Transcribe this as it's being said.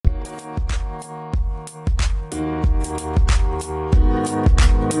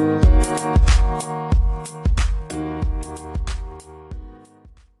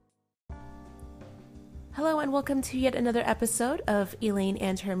welcome to yet another episode of Elaine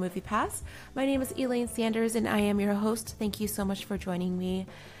and Her Movie Pass. My name is Elaine Sanders and I am your host. Thank you so much for joining me.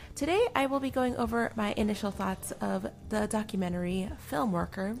 Today I will be going over my initial thoughts of the documentary Film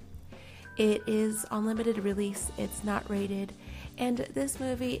Worker. It is on limited release, it's not rated, and this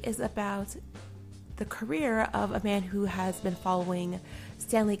movie is about the career of a man who has been following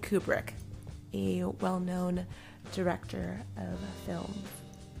Stanley Kubrick, a well-known director of film.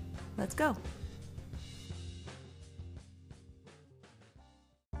 Let's go.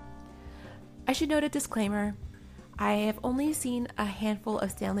 I should note a disclaimer. I have only seen a handful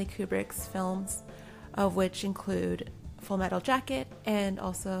of Stanley Kubrick's films, of which include Full Metal Jacket and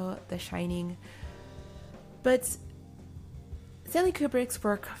also The Shining. But Stanley Kubrick's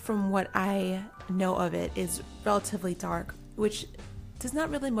work, from what I know of it, is relatively dark, which does not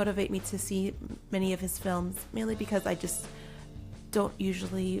really motivate me to see many of his films, mainly because I just don't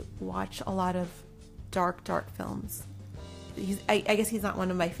usually watch a lot of dark films. I guess he's not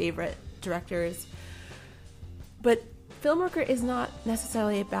one of my favorite directors. But Film Worker is not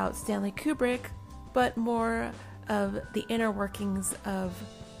necessarily about Stanley Kubrick, but more of the inner workings of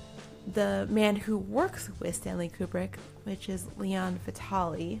the man who works with Stanley Kubrick, which is Leon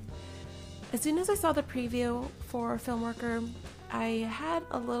Vitali. As soon as I saw the preview for Film Worker, I had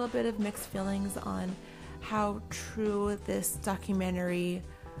a little bit of mixed feelings on how true this documentary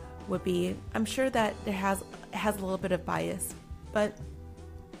would be. I'm sure that it has a little bit of bias, but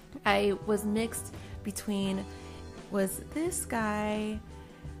I was mixed between, was this guy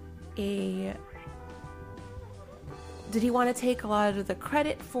did he want to take a lot of the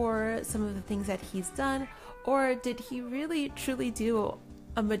credit for some of the things that he's done, or did he really truly do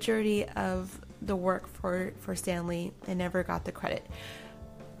a majority of the work for Stanley and never got the credit?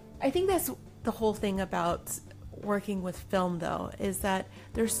 I think that's the whole thing about working with film, though, is that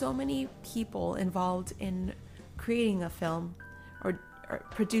there's so many people involved in creating a film or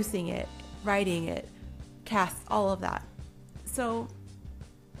producing it, writing it, cast, all of that. So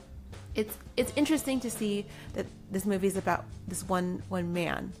it's interesting to see that this movie is about this one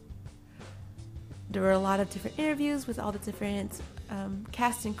man. There were a lot of different interviews with all the different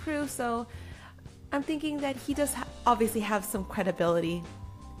cast and crew, so I'm thinking that he does obviously have some credibility.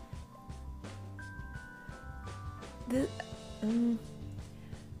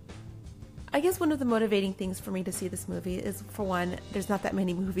 I guess one of the motivating things for me to see this movie is, for one, there's not that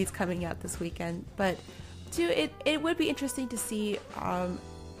many movies coming out this weekend, but two, it would be interesting to see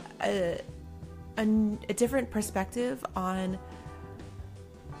a different perspective on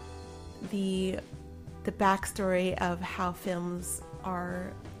the backstory of how films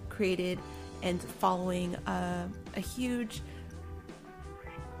are created and following a huge,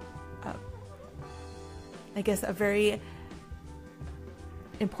 I guess, a very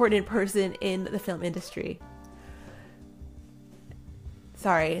important person in the film industry.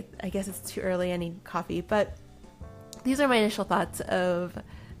 Sorry, I guess it's too early, I need coffee, but these are my initial thoughts of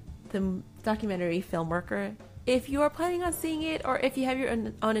the documentary Film Worker. If you are planning on seeing it, or if you have your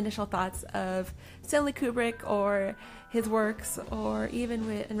own initial thoughts of Stanley Kubrick or his works, or even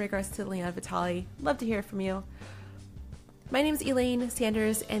in regards to Leon Vitali, love to hear from you. My name is Elaine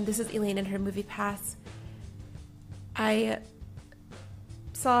Sanders, and this is Elaine and Her Movie Pass. I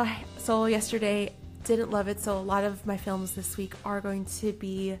saw Soul yesterday, didn't love it, so a lot of my films this week are going to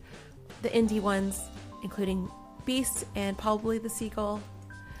be the indie ones, including Beast and probably The Seagull.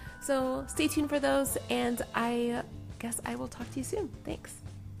 So stay tuned for those, and I guess I will talk to you soon. Thanks.